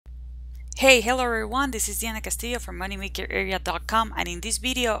Hello everyone, this is Castillo from moneymakerarea.com, and in this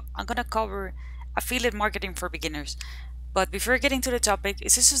video I'm gonna cover affiliate marketing for beginners. But before getting to the topic,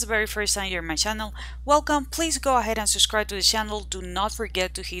 if this is the very first time you're on my channel, welcome. Please go ahead and subscribe to the channel. Do not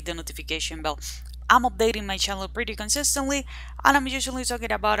forget to hit the notification bell. I'm updating my channel pretty consistently, and I'm usually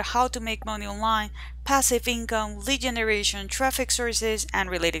talking about how to make money online, passive income, lead generation, traffic sources, and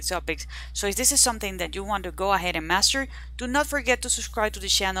related topics. So if this is something that you want to go ahead and master, do not forget to subscribe to the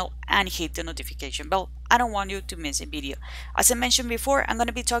channel and hit the notification bell. I don't want you to miss a video. As I mentioned before, I'm going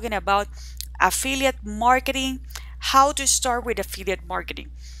to be talking about affiliate marketing, how to start with affiliate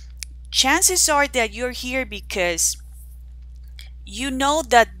marketing. Chances are that you're here because you know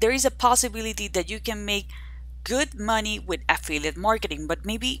that there is a possibility that you can make good money with affiliate marketing, but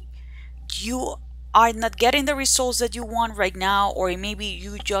maybe you are not getting the results that you want right now, or maybe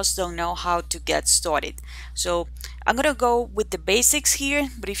you just don't know how to get started. So I'm gonna go with the basics here,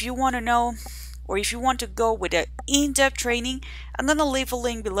 but if you want to know, or if you want to go with an in-depth training, I'm gonna leave a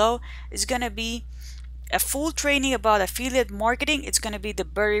link below. It's gonna be a full training about affiliate marketing. It's gonna be the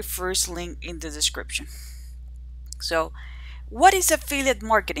very first link in the description. So what is affiliate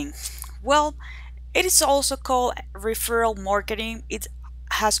marketing? Well, it is also called referral marketing. It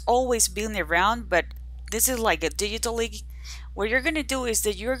has always been around, but this is like a digital league. What you're gonna do is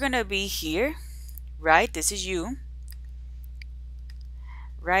that you're gonna be here, right? This is you,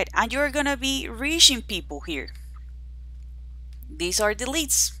 right? And you're gonna be reaching people here. These are the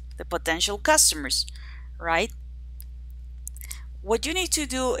leads, the potential customers, right? What you need to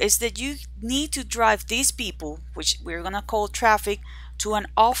do is that you need to drive these people, which we're gonna call traffic, to an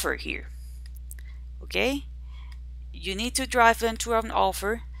offer here. Okay, you need to drive them to an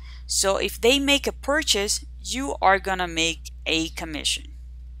offer. So if they make a purchase, you are gonna make a commission.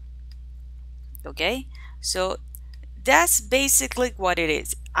 Okay, so that's basically what it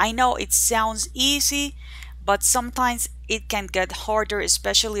is. I know it sounds easy, but sometimes it can get harder,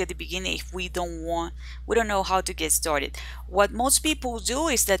 especially at the beginning, if we don't know how to get started. What most people do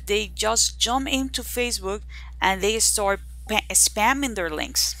is that they just jump into Facebook and they start spamming their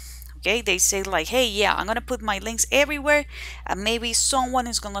links. Okay, they say like, hey, yeah, I'm gonna put my links everywhere, and maybe someone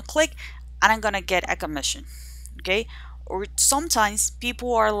is gonna click and I'm gonna get a commission. Okay, or sometimes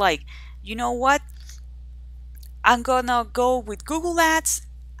people are like, you know what, I'm gonna go with Google Ads,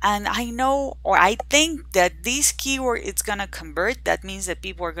 and I know, or I think that this keyword is gonna convert. That means that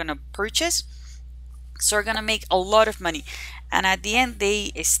people are gonna purchase, so they're gonna make a lot of money, and at the end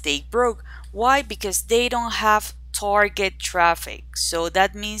they stay broke. Why? Because they don't have target traffic. So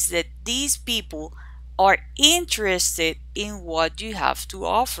that means that these people are interested in what you have to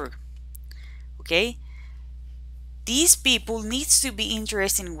offer. Okay, these people needs to be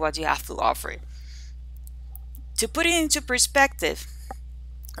interested in what you have to offer. To put it into perspective,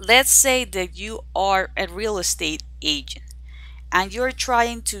 let's say that you are a real estate agent and you're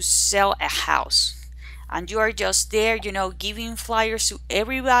trying to sell a house, and you are just there, you know, giving flyers to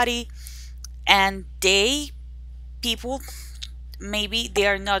everybody, and people maybe they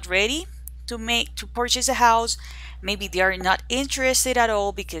are not ready to purchase a house. Maybe they are not interested at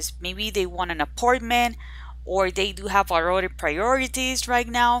all because maybe they want an apartment, or they do have other priorities right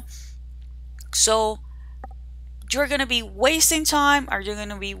now. So you're gonna be wasting time, or you're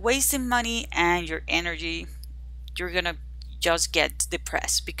gonna be wasting money and your energy. You're gonna just get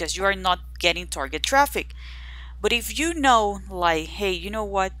depressed because you are not getting target traffic. But if you know, like, hey, you know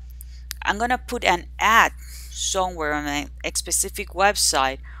what, I'm gonna put an ad somewhere on a specific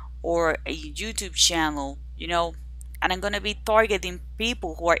website or a YouTube channel, you know, and I'm gonna be targeting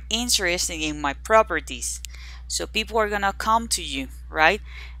people who are interested in my properties. So people are gonna come to you, right?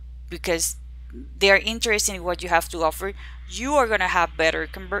 Because they're interested in what you have to offer. You are gonna have better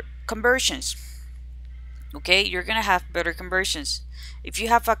conversions. Okay, you're gonna have better conversions. If you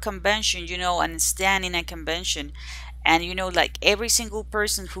have a convention, you know, and stand in a convention, and you know, like, every single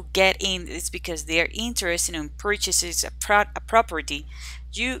person who get in is because they are interested in purchasing a property,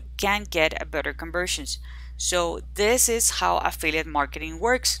 you can get a better conversions. So this is how affiliate marketing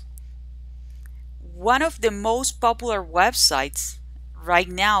works. One of the most popular websites right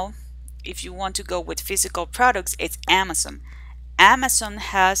now, if you want to go with physical products, it's Amazon. Amazon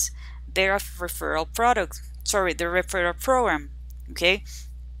has their referral program. Okay,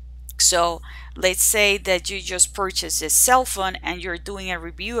 so let's say that you just purchased a cell phone and you're doing a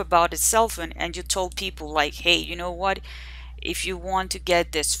review about a cell phone, and you told people like, hey, you know what, if you want to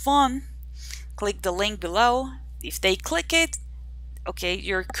get this phone, click the link below. If they click it, okay,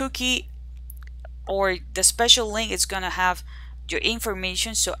 your cookie or the special link is gonna have your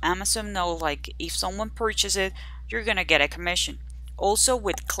information, so Amazon know, like, if someone purchases it, you're gonna get a commission. Also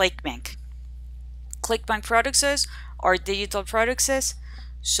with ClickBank. clickbank products or digital products.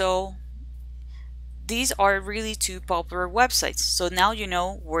 So these are really two popular websites. So now you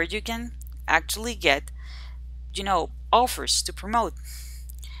know where you can actually get, offers to promote.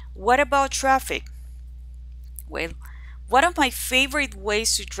 What about traffic? Well, one of my favorite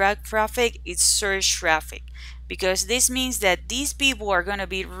ways to drive traffic is search traffic, because this means that these people are going to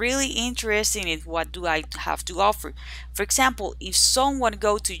be really interested in what do I have to offer. For example, if someone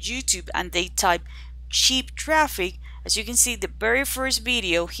go to YouTube and they type cheap traffic, as you can see the very first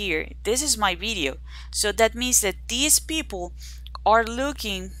video here, this is my video. So that means that these people are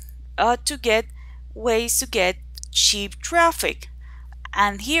looking to get ways to get cheap traffic.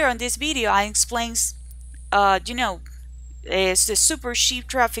 And here on this video I explain it's the super cheap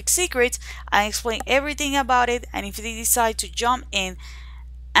traffic secrets. I explain everything about it, and if they decide to jump in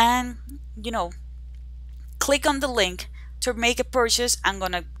and click on the link to make a purchase, I'm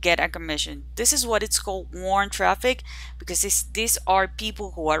gonna get a commission. This is what it's called warm traffic, because these are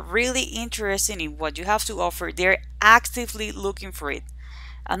people who are really interested in what you have to offer. They're actively looking for it.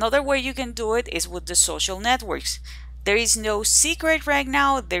 Another way you can do it is with the social networks. There is no secret right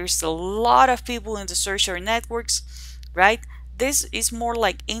now. There's a lot of people in the social networks, right? This is more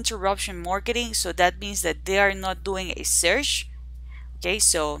like interruption marketing. So that means that they are not doing a search. Okay,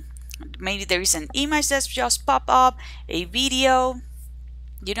 so maybe there is an image that's just pop up, a video,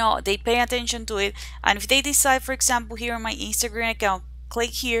 they pay attention to it. And if they decide, for example, here on my Instagram account, click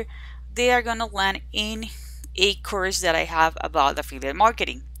here, they are gonna land in a course that I have about affiliate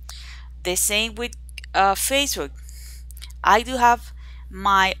marketing. The same with Facebook. I do have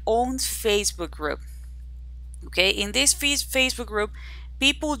my own Facebook group. Okay, in this Facebook group,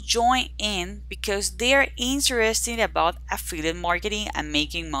 people join in because they are interested about affiliate marketing and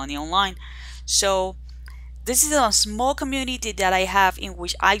making money online. So this is a small community that I have in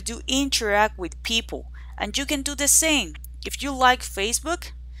which I do interact with people, and you can do the same. If you like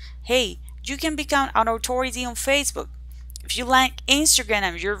Facebook, hey, you can become an authority on Facebook. If you like Instagram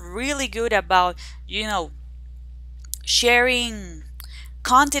and you're really good about, sharing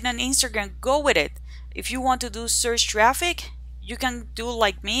content on Instagram, go with it. If you want to do search traffic, you can do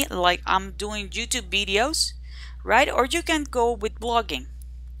like me, like I'm doing YouTube videos, right? Or you can go with blogging.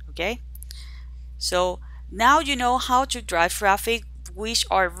 Okay, so now you know how to drive traffic, which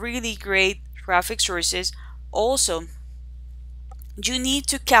are really great traffic sources. Also, you need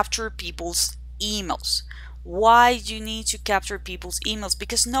to capture people's emails. Why do you need to capture people's emails?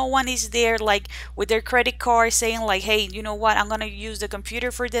 Because no one is there like with their credit card saying like, hey, you know what, I'm gonna use the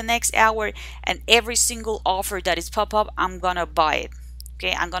computer for the next hour, and every single offer that is pop up, I'm gonna buy it.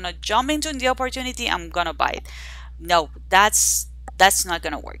 Okay, I'm gonna jump into the opportunity, I'm gonna buy it. No, that's not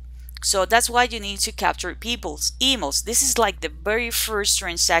gonna work. So that's why you need to capture people's emails. This is like the very first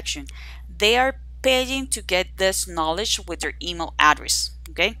transaction. They are paying to get this knowledge with their email address.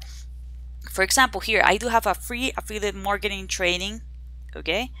 Okay, for example, here I do have a free affiliate marketing training.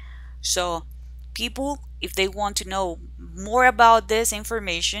 Okay, so people, if they want to know more about this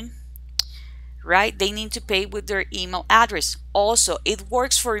information, right, they need to pay with their email address. Also, it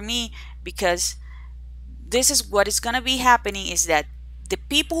works for me because this is what is going to be happening is that the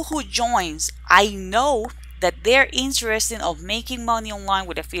people who joins, I know that they're interested of making money online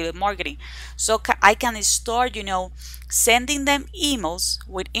with affiliate marketing. So I can start, sending them emails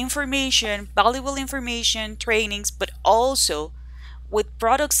with information, valuable information, trainings, but also with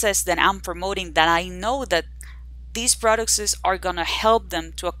products that I'm promoting, that I know that these products are gonna help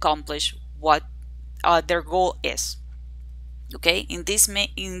them to accomplish what their goal is. Okay, in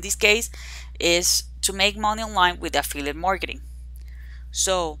this case is to make money online with affiliate marketing.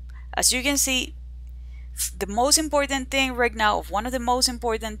 So as you can see, the most important thing right now, one of the most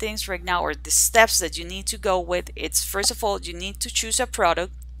important things right now, or the steps that you need to go with, it's first of all, you need to choose a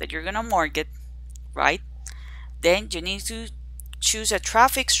product that you're gonna market, right? Then you need to choose a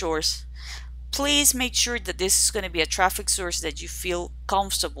traffic source. Please make sure that this is going to be a traffic source that you feel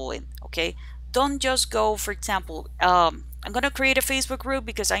comfortable in. Okay, don't just go, for example, I'm gonna create a Facebook group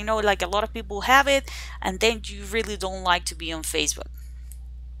because I know like a lot of people have it, and then you really don't like to be on Facebook.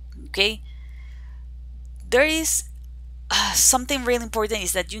 Okay, there is something really important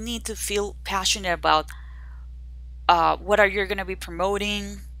is that you need to feel passionate about what are you going to be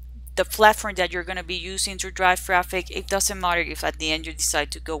promoting, the platform that you're going to be using to drive traffic. It doesn't matter if at the end you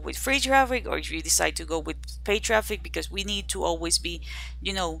decide to go with free traffic or if you decide to go with paid traffic, because we need to always be,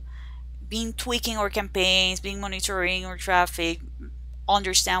 being tweaking our campaigns, being monitoring our traffic,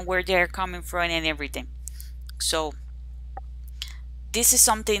 understand where they're coming from and everything. So this is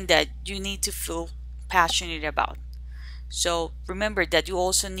something that you need to feel passionate about. So remember that you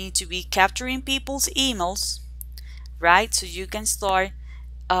also need to be capturing people's emails, right? So you can start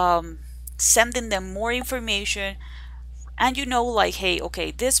sending them more information, and you know, like, hey,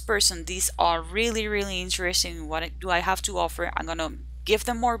 okay, this person, these are really interested in what do I have to offer. I'm gonna give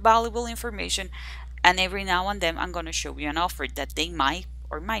them more valuable information, and every now and then I'm gonna show you an offer that they might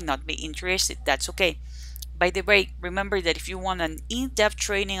or might not be interested. That's okay. By the way, remember that if you want an in-depth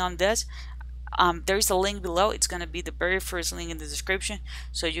training on this, there's a link below. It's gonna be the very first link in the description,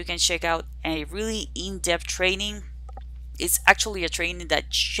 so you can check out a really in-depth training. It's actually a training that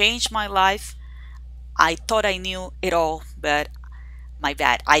changed my life. I thought I knew it all, but my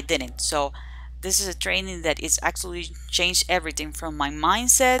bad, I didn't. So this is a training that is actually changed everything from my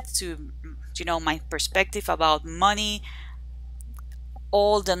mindset to, you know, my perspective about money,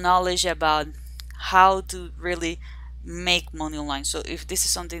 all the knowledge about how to really make money online. So if this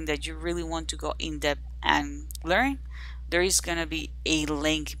is something that you really want to go in depth and learn, there is gonna be a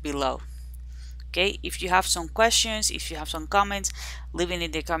link below. Okay, if you have some questions, if you have some comments, leave it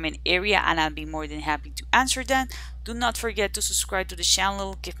in the comment area and I'll be more than happy to answer them. Do not forget to subscribe to the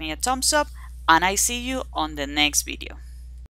channel, give me a thumbs up, and I see you on the next video.